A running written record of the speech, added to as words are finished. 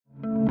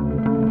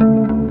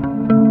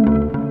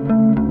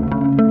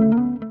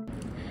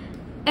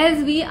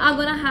guys, we are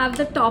gonna have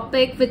the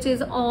topic which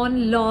is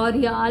on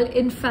L'Oreal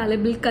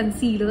Infallible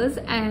concealers,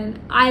 and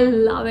I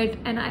love it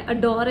and I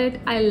adore it.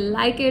 I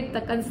like it,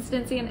 the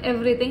consistency and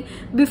everything.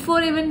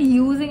 Before even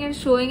using and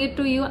showing it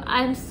to you,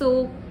 I'm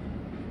so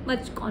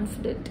much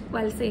confident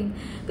while saying,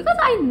 because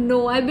I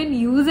know I've been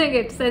using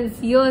it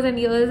since years and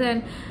years,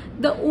 and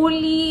the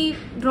only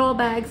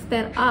drawbacks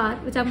there are,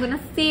 which I'm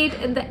gonna say it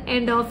in the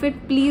end of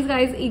it. Please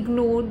guys,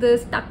 ignore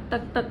this tuck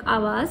tuck tuck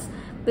avas,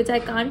 which I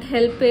can't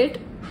help it.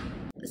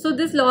 So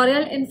this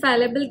L'Oreal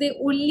Infallible, they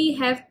only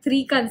have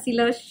 3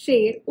 concealer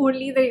shade,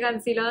 only 3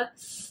 concealer.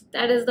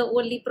 That is the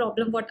only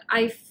problem what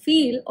I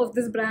feel of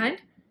this brand.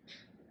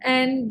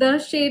 And the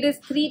shade is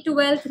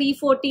 312,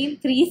 314,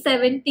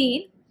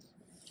 317.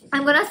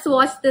 I'm gonna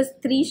swatch this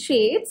 3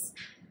 shades.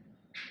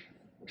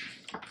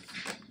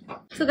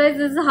 So guys,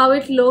 this is how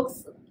it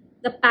looks.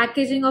 The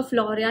packaging of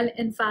L'Oreal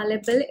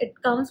Infallible.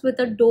 It comes with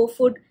a doe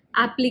foot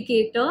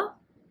applicator.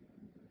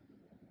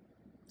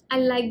 I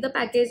like the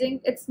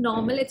packaging. It's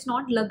normal, it's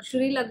not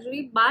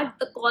luxury, but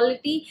the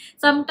quality,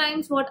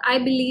 sometimes what I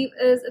believe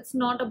is it's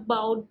not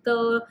about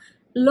the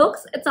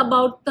looks, it's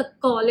about the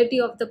quality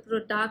of the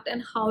product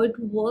and how it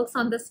works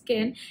on the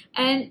skin.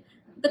 And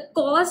the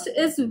cost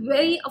is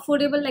very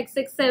affordable, like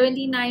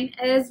 $6.79,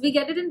 as we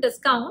get it in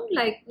discount.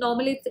 Like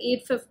normally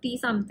it's $8.50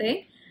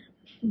 something.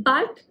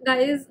 But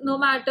guys, no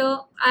matter,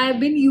 I've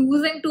been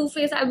using Too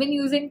Faced, I've been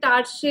using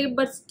Tarte Shape,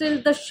 but still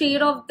the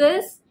shade of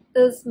this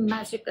is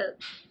magical.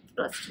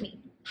 Trust me.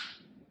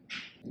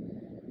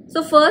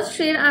 So first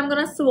shade I'm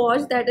gonna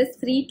swatch, that is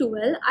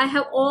 312. I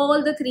have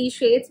all the 3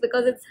 shades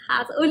because it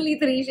has only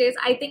 3 shades.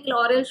 I think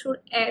L'Oreal should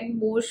add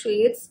more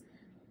shades.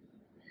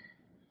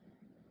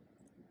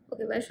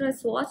 Okay, where should I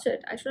swatch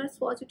it? Should I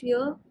swatch it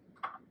here?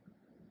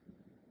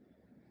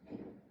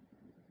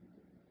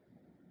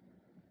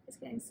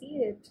 Can I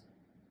see it?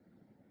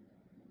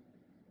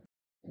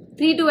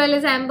 312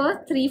 is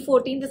amber,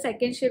 314 the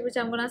second shade which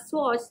I'm gonna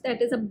swatch,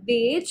 that is a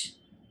beige.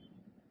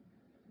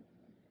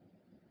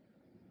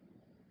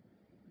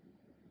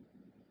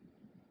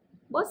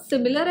 बहुत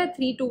similar है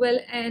 312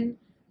 and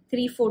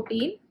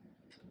 314.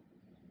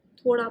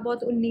 थोड़ा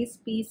बहुत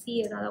 19-20 ही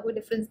है, ज़्यादा कोई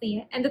difference नहीं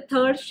है. And the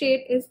third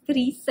shade is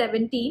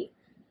 317.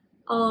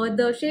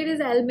 The shade is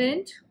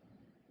almond.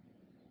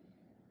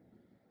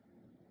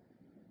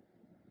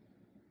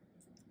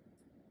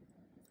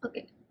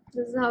 Okay,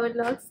 this is how it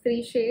looks.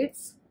 3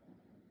 shades.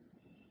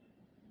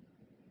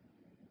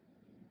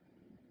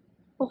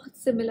 बहुत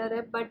similar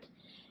है, but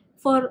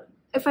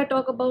if I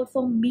talk about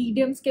for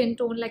medium skin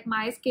tone, like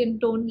my skin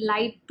tone,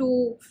 light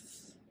to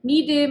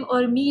medium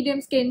or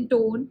medium skin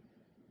tone,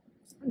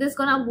 this is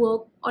gonna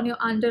work on your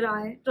under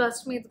eye.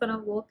 Trust me, it's gonna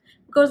work,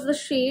 because the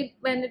shade,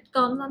 when it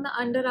comes on the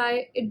under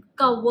eye, it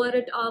cover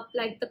it up,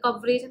 like the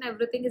coverage and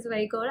everything is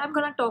very good. I'm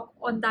gonna talk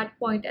on that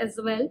point as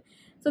well.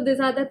 So these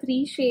are the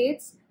 3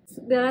 shades.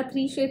 There are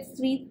 3 shades: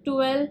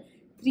 312,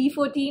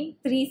 314,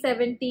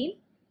 317.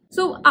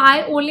 So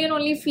I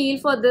only feel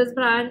for this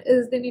brand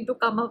is they need to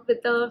come up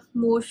with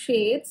more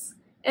shades,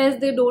 as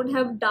they don't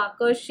have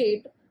darker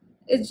shade.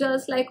 It's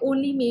just like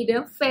only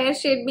medium. Fair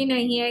shade भी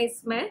नहीं है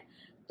इसमें.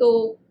 तो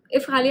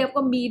if खाली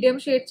आपको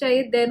medium shade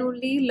चाहिए, then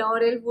only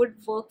L'Oreal would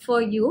work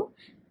for you.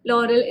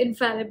 L'Oreal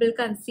Infallible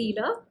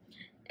Concealer.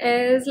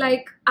 Is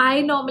like,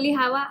 I normally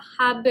have a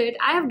habit,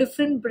 I have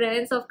different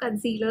brands of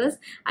concealers.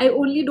 I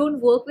only don't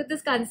work with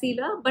this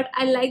concealer, but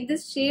I like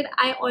this shade.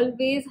 I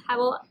always have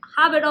a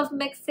habit of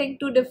mixing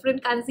 2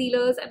 different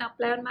concealers and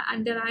apply on my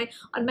under eye,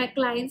 on my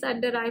client's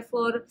under eye,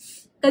 for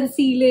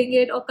concealing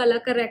it or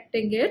color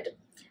correcting it.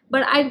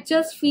 But I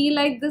just feel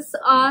like these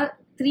are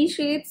 3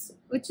 shades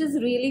which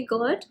is really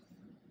good.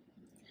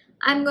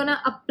 I'm gonna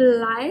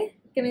apply.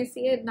 Can I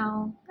see it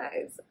now,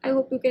 guys? I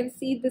hope you can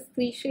see these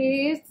 3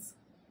 shades.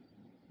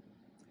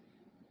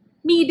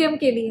 Medium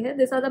के लिए है.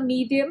 These are the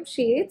medium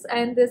shades,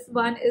 and this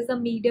one is a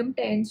medium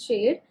tan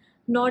shade,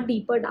 not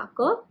deeper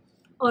darker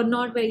or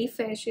not very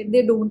fair shade.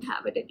 They don't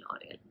have it in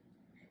L'Oreal.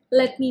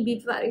 Let me be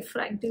very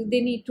frank to you.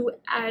 They need to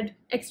add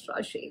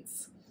extra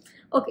shades.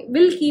 Okay,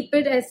 we'll keep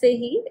it ऐसे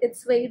ही.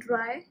 It's very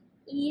dry.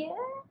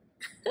 Yeah.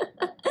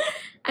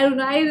 I don't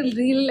know, I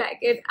really like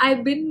it.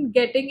 I've been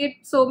getting it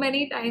so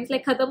many times.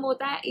 Like खत्म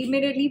होता है,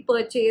 immediately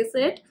purchase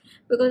it,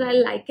 because I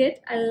like it.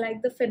 I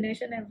like the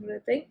finish and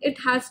everything. It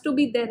has to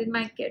be there in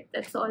my kit,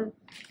 that's all.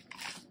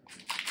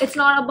 It's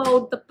not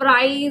about the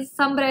price.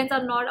 Some brands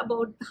are not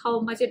about how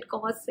much it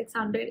costs,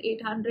 600,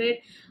 800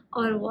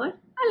 or what.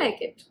 I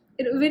like it.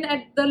 Even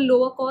at the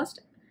lower cost,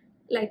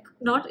 like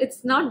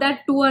it's not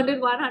that 200,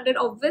 100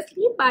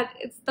 obviously, but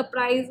the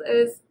price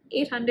is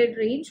 800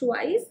 range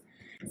wise.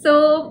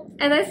 So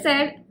as I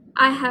said,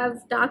 I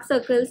have dark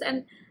circles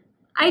and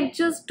I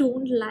just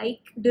don't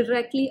like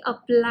directly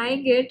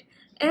applying it,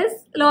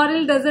 as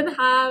L'Oreal doesn't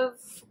have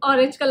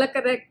orange color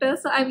corrector.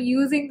 So I'm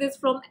using this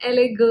from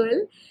LA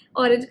Girl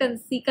orange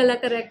color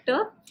corrector,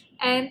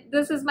 and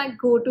this is my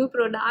go-to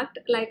product.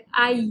 Like,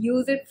 I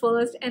use it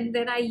first and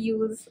then I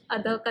use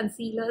other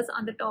concealers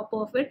on the top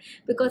of it,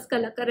 because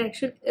color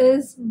correction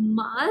is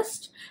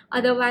must,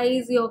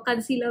 otherwise your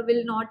concealer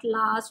will not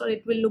last or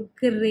it will look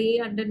gray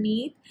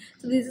underneath.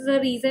 So this is the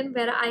reason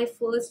where I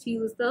first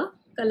use the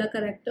color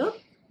corrector.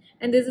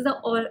 And this is the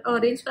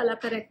orange color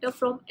corrector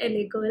from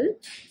LA Girl,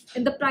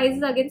 and the price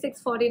is again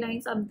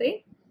 $6.49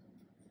 something.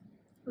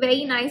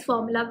 Very nice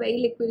formula, very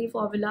liquidy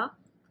formula.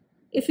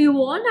 If you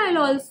want, I'll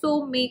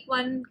also make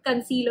one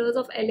concealers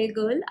of LA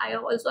Girl. I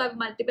also have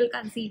multiple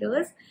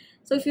concealers.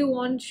 So if you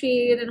want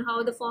shade and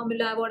how the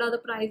formula, what are the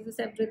prices,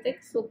 everything,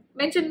 so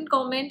mention in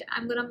comment.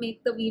 I'm gonna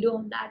make the video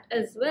on that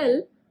as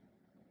well.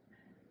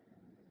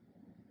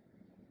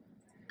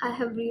 I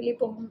have really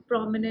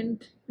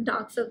prominent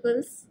dark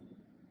circles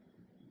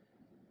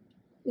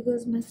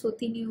because मैं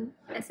सोती नहीं हूँ,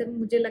 ऐसे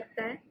मुझे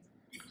लगता है.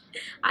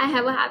 I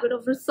have a habit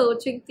of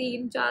researching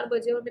 3-4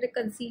 बजे, और मेरे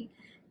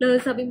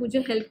concealers अभी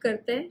मुझे help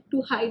करते हैं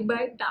to hide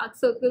my dark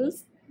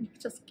circles.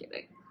 Just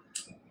kidding.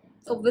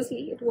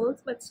 Obviously it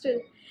works, but still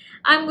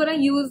I'm gonna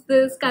use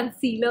this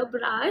concealer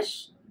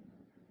brush.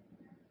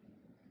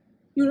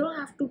 You don't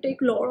have to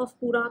take a lot of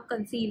pura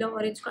concealer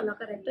orange color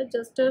corrector,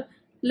 just a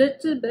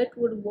little bit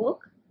would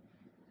work.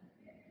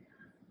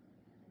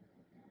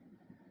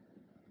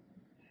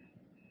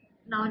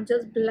 Now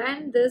just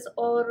blend this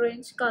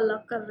orange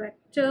color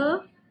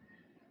corrector.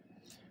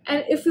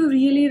 And if you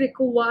really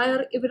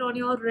require, even on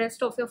your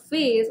rest of your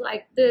face,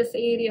 like this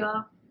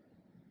area,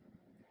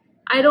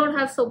 I don't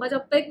have so much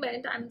of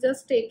pigment, I'm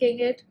just taking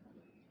it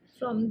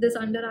from this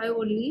under eye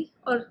only,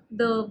 or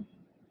the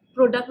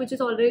product which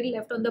is already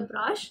left on the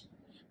brush.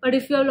 But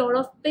if you have a lot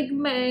of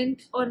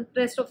pigment on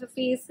rest of your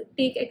face,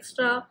 take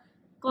extra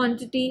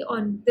quantity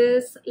on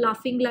this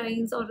laughing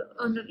lines or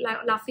on the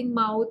laughing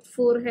mouth,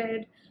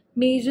 forehead.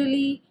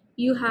 Majorly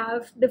you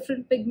have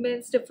different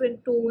pigments,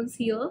 different tones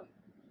here.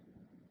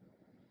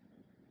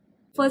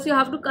 First you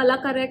have to color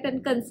correct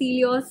and conceal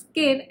your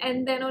skin,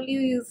 and then only you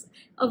use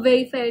a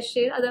very fair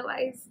shade.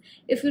 Otherwise,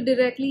 if you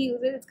directly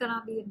use it, it's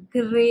gonna be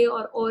gray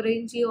or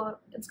orangey, or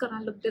it's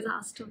gonna look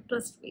disaster,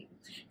 trust me.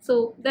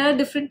 So there are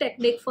different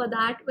techniques for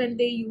that when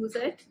they use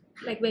it,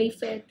 like very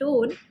fair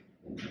tone.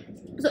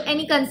 So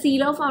any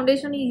concealer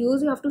foundation you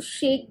use, you have to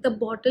shake the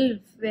bottle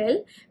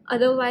well,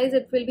 otherwise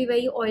it will be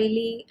very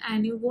oily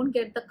and you won't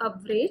get the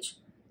coverage.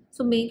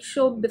 So make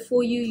sure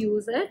before you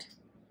use it,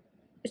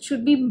 it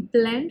should be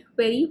blend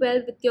very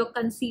well with your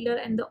concealer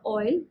and the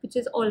oil which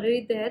is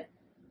already there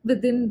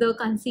within the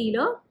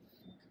concealer.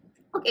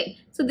 Okay,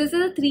 so this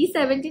is a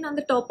 317. On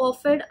the top of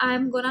it,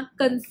 I'm gonna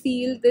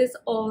conceal this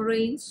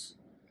orange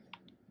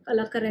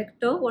color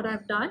corrector, what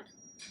I've done.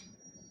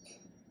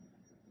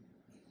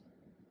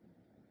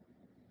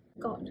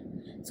 God.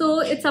 So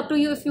it's up to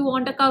you. If you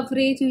want a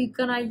coverage, you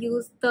can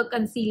use the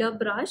concealer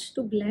brush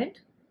to blend.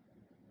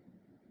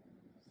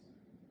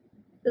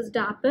 Just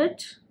dab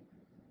it.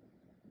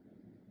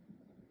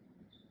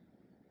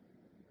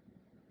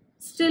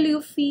 Still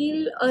you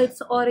feel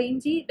it's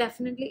orangey.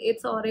 Definitely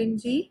it's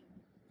orangey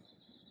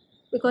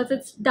because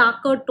it's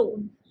darker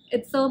tone.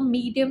 It's a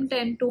medium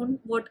 10 tone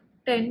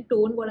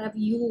what I've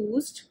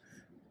used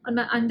on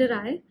my under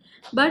eye,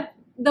 but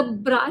the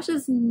brush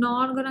is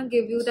not gonna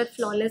give you that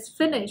flawless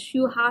finish.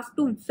 You have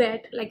to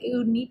wet, like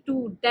you need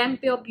to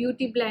damp your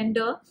beauty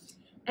blender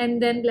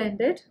and then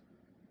blend it.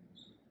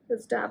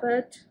 Just dab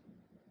it.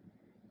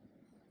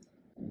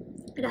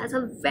 It has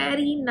a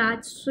very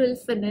natural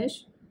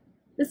finish.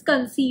 This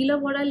concealer,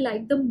 what I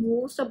like the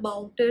most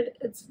about it,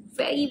 it's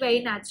very,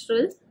 very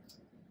natural.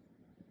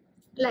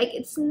 Like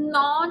it's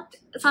not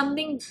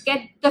something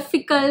get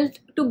difficult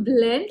to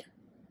blend,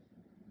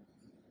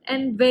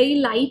 and very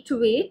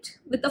lightweight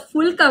with a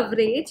full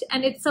coverage,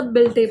 and it's a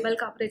buildable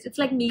coverage. It's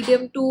like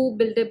medium to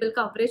buildable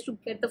coverage to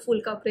get the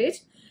full coverage.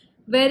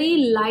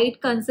 Very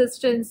light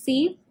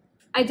consistency.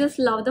 I just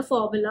love the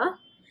formula.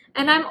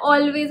 And I'm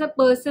always a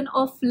person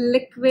of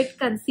liquid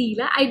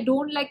concealer. I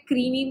don't like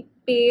creamy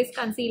paste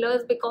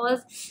concealers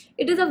because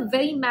it is a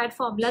very matte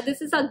formula.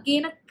 This is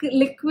again a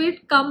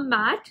liquid cum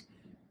matte,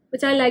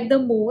 which I like the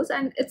most,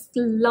 and it's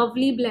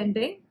lovely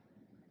blending.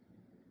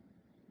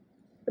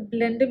 The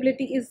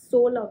blendability is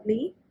so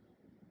lovely.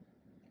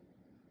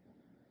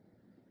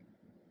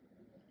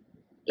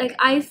 Like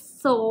I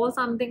saw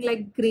something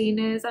like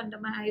grayness under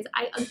my eyes.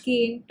 I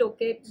again took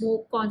it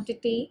more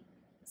quantity,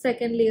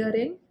 second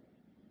layering.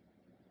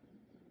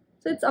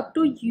 So it's up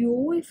to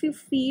you. If you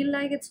feel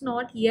like it's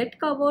not yet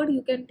covered,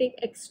 you can take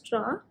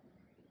extra.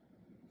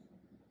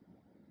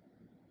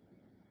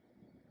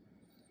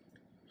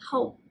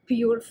 How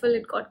beautiful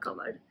it got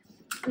covered.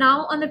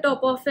 Now on the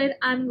top of it,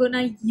 I'm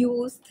gonna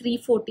use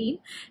 314.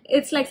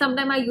 It's like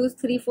sometimes I use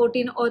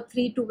 314 or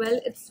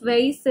 312. It's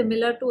very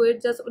similar to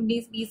it, just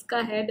 19-20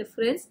 ka hai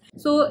difference.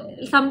 So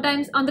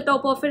sometimes on the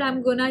top of it,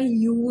 I'm gonna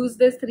use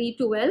this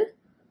 312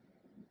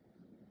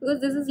 because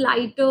this is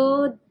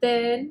lighter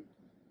than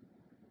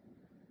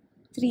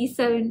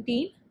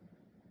 317.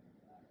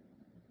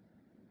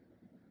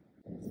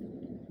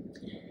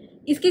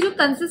 इसकी जो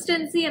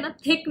consistency है ना,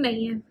 thick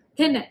नहीं है,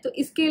 thin है. तो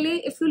इसके लिए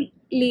if you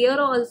layer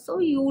also,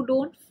 you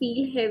don't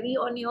feel heavy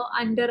on your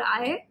under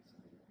eye.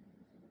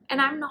 And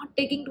I'm not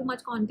taking too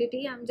much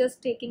quantity, I'm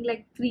just taking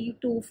like 3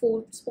 to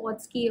 4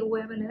 spots kiए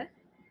हुए हैं मैंने.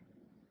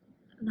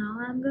 Now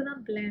I'm gonna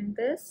blend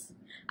this.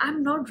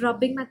 I'm not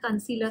rubbing my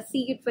concealer,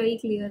 see it very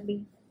clearly.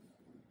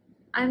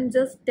 I'm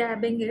just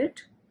dabbing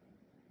it.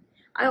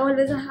 I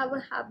always have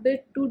a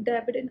habit to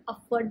dab it in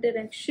upward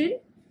direction.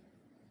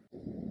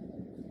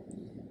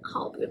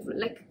 How beautiful.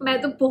 Like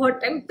मैं तो बहुत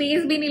time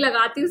paste भी नहीं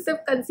लगाती हूँ,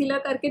 सिर्फ concealer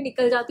करके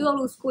निकल जाती हूँ और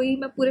उसको ही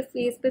मैं पूरे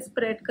फेस पे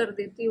स्प्रेड कर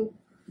देती हूँ.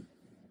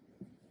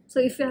 So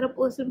if you are a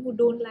person who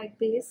don't like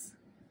base,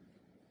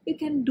 you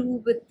can do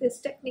with this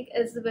technique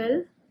as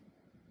well.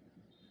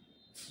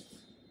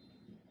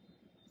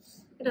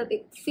 मेरा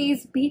देख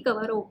फेस भी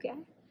कवर हो गया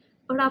है,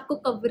 और आपको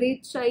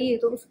कवरेज चाहिए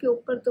तो उसके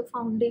ऊपर तो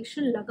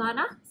फाउंडेशन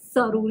लगाना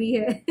जरूरी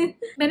है.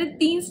 मैंने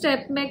 3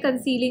 स्टेप में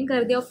कंसीलिंग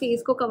कर दिया और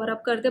फेस को कवर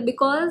अप कर दिया,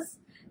 बिकॉज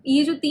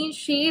ये जो 3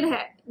 शेड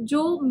है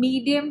जो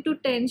मीडियम टू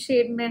 10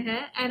 शेड में है,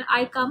 and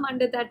I come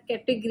under that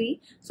category,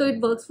 so it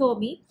works for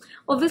me.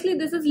 Obviously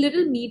this is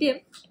little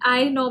medium.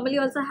 I normally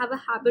also have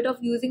a habit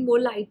of using more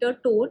lighter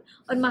tone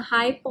on my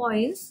high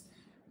points,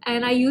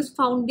 and I use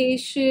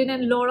foundation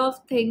and lot of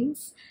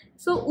things.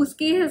 So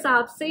उसके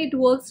हिसाब से it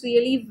works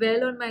really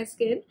well on my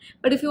skin.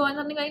 But if you want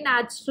something very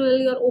natural,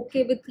 you're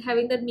okay with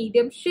having that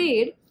medium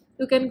shade,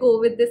 you can go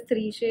with this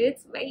 3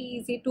 shades. Very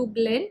easy to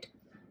blend.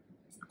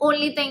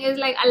 Only thing is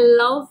like I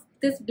love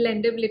this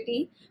blendability.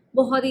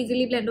 बहुत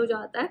easily blend हो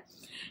जाता है.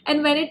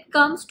 And when it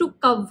comes to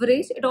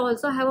coverage, it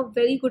also have a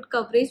very good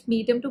coverage,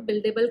 medium to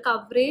buildable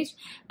coverage,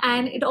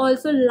 and it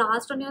also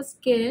lasts on your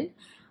skin.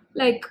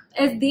 Like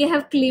as they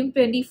have claimed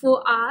 24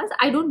 hours,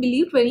 I don't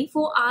believe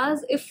 24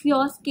 hours. If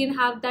your skin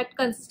have that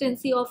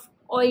consistency of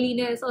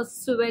oiliness or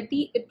sweaty,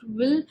 it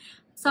will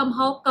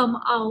somehow come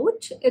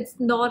out. It's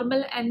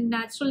normal and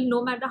natural,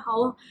 no matter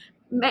how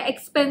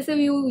expensive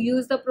you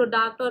use the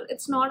product, or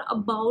it's not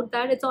about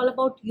that. It's all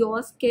about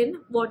your skin.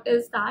 What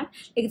is that?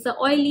 Like it's a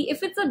oily,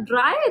 if it's a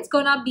dry, it's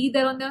gonna be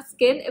there on your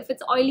skin. If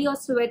it's oily or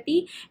sweaty,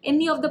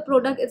 any of the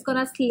product is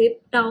gonna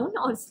slip down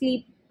or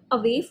slip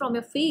away from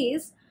your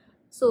face.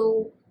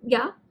 So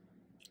yeah,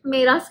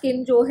 मेरा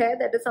skin जो है,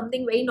 that is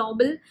something very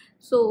normal,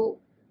 so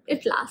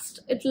it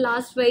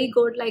lasts very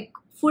good. Like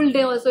full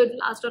day also it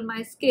lasts on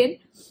my skin.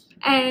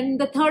 And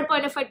the third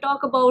point, if I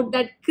talk about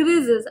that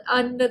creases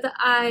under the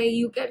eye,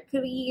 you get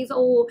crease.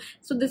 Oh,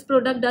 so this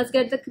product does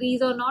get the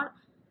crease or not?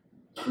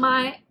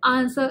 My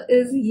answer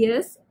is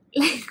yes.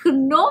 Like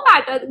no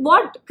matter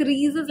what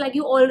creases, like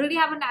you already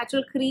have a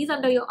natural crease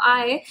under your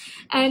eye,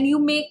 and you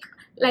make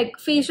like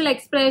facial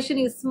expression,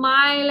 you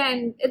smile,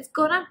 and it's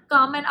gonna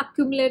come and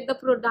accumulate the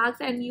products,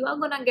 and you are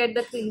gonna get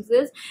the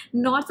creases.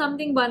 Not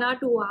something 1 or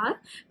 2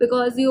 hours,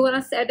 because you're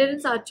gonna set it in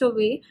such a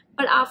way.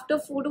 But after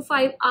 4 to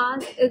 5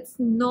 hours, it's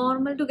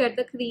normal to get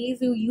the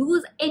crease. You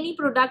use any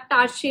product,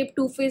 Tarte Shape,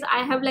 Too Faced.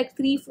 I have like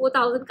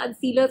 3,000-4,000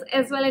 concealers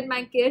as well in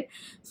my kit,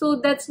 so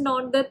that's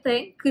not the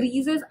thing.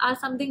 Creases are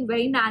something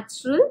very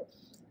natural,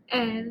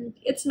 and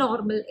it's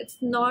normal. It's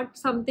not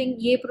something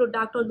ये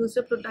product और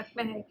दूसरे product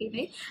में है कि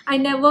नहीं. I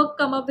never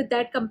come up with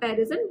that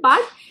comparison,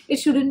 but it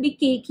shouldn't be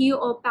cakey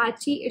or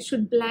patchy. It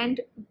should blend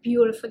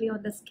beautifully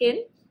on the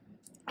skin.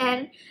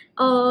 And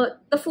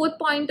the fourth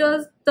point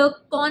is the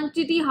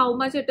quantity, how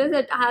much it is.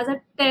 It has a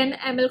 10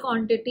 ml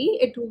quantity.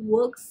 It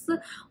works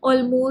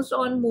almost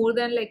on more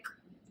than like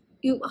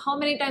how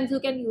many times you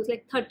can use,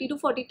 like 30 to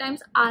 40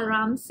 times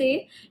आराम से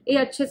ये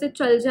अच्छे से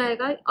चल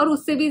जाएगा, और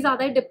उससे भी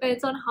ज़्यादा it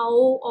depends on how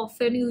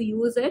often you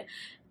use it.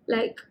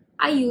 Like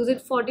I use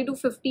it 40 to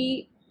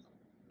 50,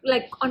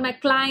 like on my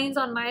clients,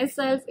 on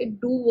myself,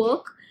 it do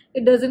work.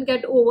 It doesn't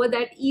get over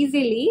that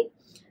easily,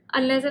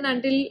 unless and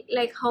until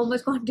like how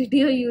much quantity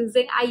you're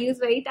using. I use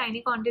very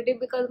tiny quantity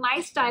because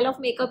my style of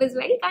makeup is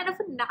very kind of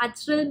a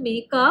natural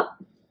makeup.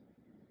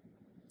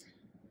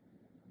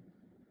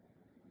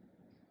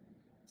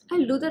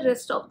 I'll do the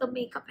rest of the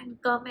makeup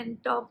and come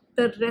and talk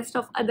the rest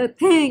of other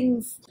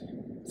things.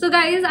 So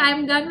guys,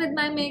 I'm done with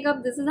my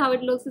makeup. This is how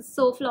it looks. It's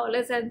so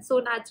flawless and so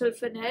natural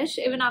finish,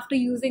 even after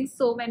using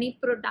so many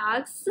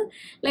products.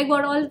 Like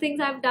what all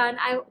things I've done,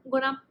 I'm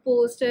gonna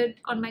post it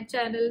on my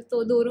channel.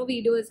 So दोनों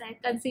videos है,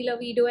 concealer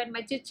video and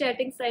my chit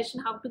chatting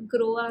session, how to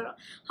grow or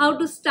how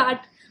to start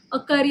a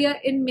career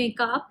in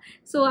makeup.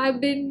 So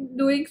I've been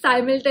doing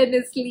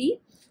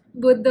simultaneously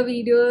with the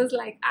videos,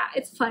 like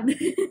it's fun.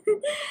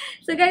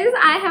 So guys,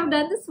 I have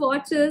done the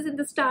swatches in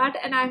the start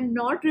and I have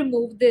not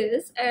removed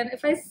this, and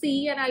if I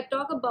see and I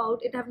talk about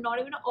it, have not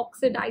even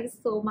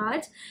oxidized so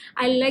much.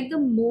 I like the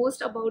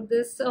most about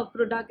this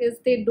product is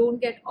they don't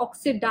get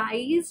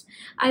oxidized.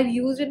 I've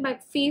used it, my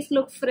face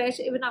look fresh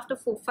even after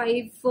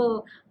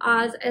 4-5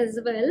 hours as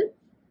well.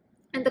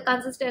 And the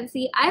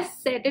consistency, I've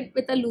set it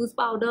with a loose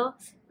powder,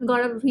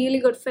 got a really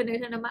good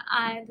finish under my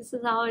eye. This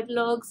is how it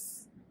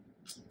looks.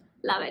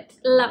 Love it,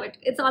 love it.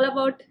 It's all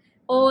about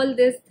all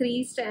these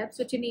 3 steps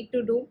which you need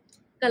to do: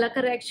 color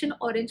correction,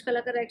 orange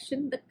color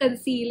correction, the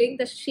concealing,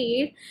 the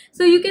shade.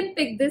 So you can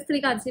pick this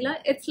 3 concealer.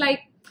 It's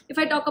like if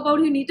I talk about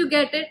you need to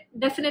get it,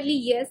 definitely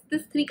yes,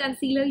 this 3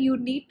 concealer you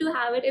need to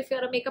have it. If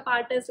you're a makeup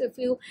artist, if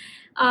you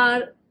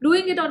are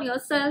doing it on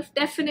yourself,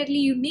 definitely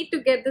you need to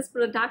get this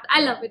product.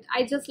 I love it.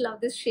 I just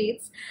love these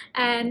shades,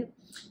 and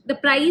the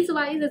price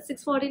wise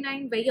it's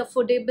 $6.49, very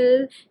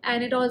affordable,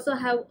 and it also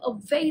have a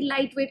very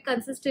lightweight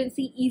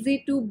consistency,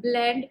 easy to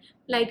blend,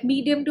 like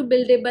medium to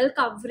buildable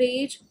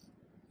coverage,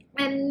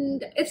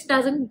 and it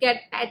doesn't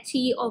get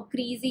patchy or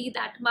greasy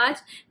that much.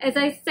 As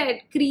I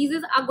said,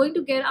 creases are going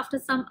to get after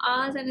some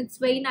hours, and it's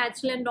very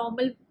natural and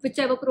normal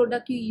whichever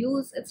product you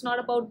use. It's not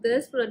about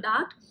this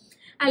product.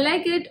 I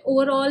like it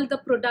overall. The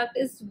product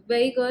is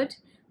very good,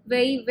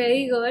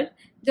 very good.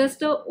 Just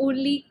the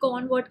only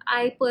con what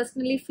I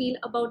personally feel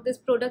about this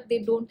product,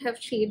 they don't have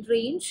shade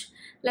range,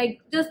 like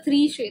just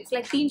 3 shades,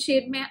 like 3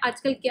 shade में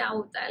आजकल क्या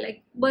होता है,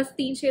 like बस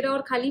 3 shade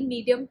और खाली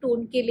medium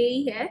tone के लिए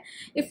ही है.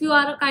 If you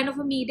are a kind of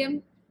a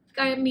medium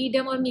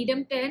or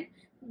medium 10,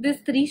 this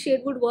 3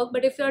 shade would work,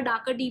 but if you're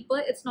darker deeper,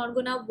 it's not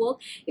gonna work.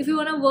 If you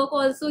want to work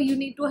also, you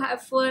need to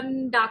have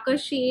one darker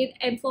shade,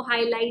 and for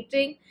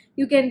highlighting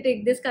you can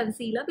take this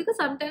concealer, because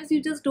sometimes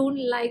you just don't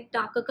like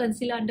darker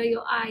concealer under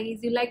your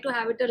eyes, you like to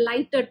have it a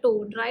lighter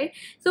tone, right?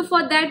 So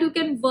for that you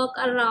can work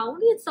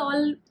around. It's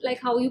all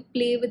like how you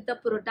play with the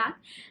product.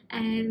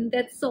 And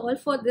that's all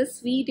for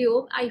this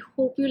video. I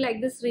hope you like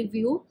this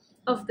review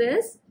of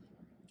this.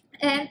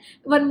 And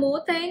one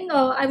more thing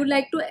I would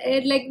like to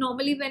add, like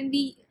normally when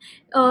we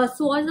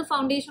swatch the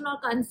foundation or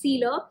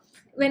concealer,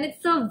 when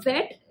it's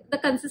wet, the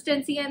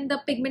consistency and the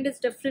pigment is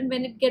different.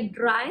 When it get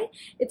dry,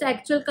 its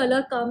actual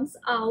color comes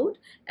out,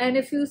 and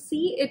if you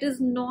see, it is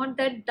not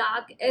that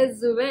dark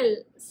as well,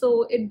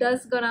 so it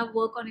does gonna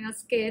work on your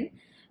skin.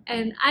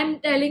 And I'm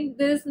telling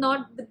this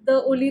not with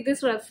the only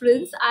this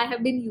reference, I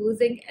have been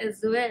using as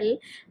well.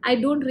 I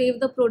don't rave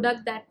the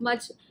product that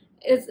much.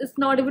 It's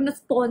not even a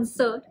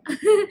sponsor.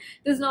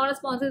 This is not a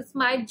sponsor, it's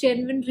my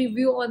genuine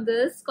review on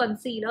this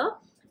concealer.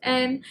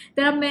 And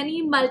there are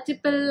many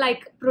multiple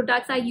like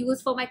products I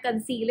use for my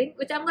concealing,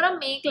 which I'm gonna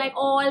make like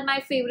all my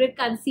favorite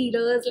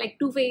concealers, like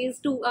Too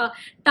Faced,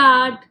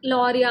 Tarte,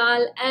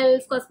 L'Oreal,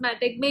 Elf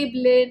Cosmetic,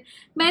 Maybelline,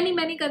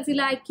 many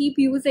concealer I keep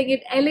using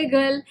it,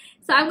 Elegant.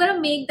 So I'm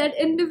gonna make that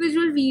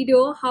individual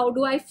video, how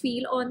do I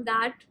feel on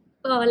that,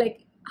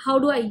 like how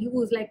do I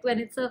use, like when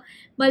it's a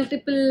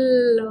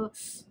multiple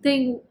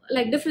thing,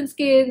 like different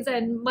skins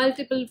and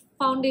multiple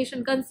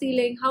foundation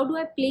concealing, how do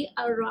I play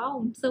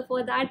around. So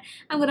for that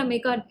I'm gonna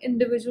make an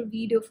individual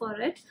video for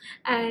it.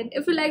 And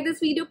if you like this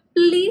video,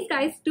 please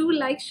guys do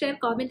like, share,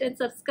 comment and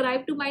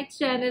subscribe to my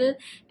channel.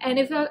 And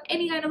if you have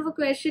any kind of a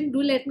question,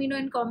 do let me know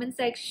in comment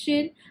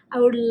section. I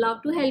would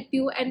love to help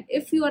you. And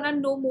if you wanna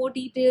know more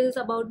details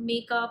about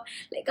makeup,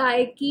 like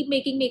I keep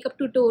making makeup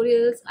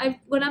tutorials. I'm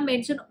gonna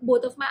mention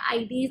both of my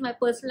IDs, my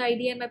personal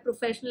ID and my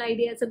professional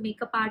ID as a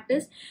makeup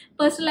artist.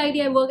 Personal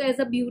ID, I work as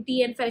a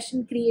beauty and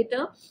fashion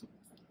creator,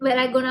 where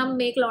I'm gonna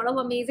make a lot of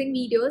amazing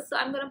videos. So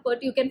I'm gonna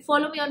put, you can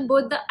follow me on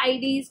both the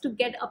IDs to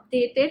get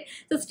updated.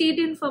 So stay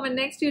tuned for my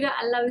next video.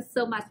 I love you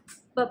so much.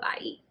 Bye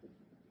bye.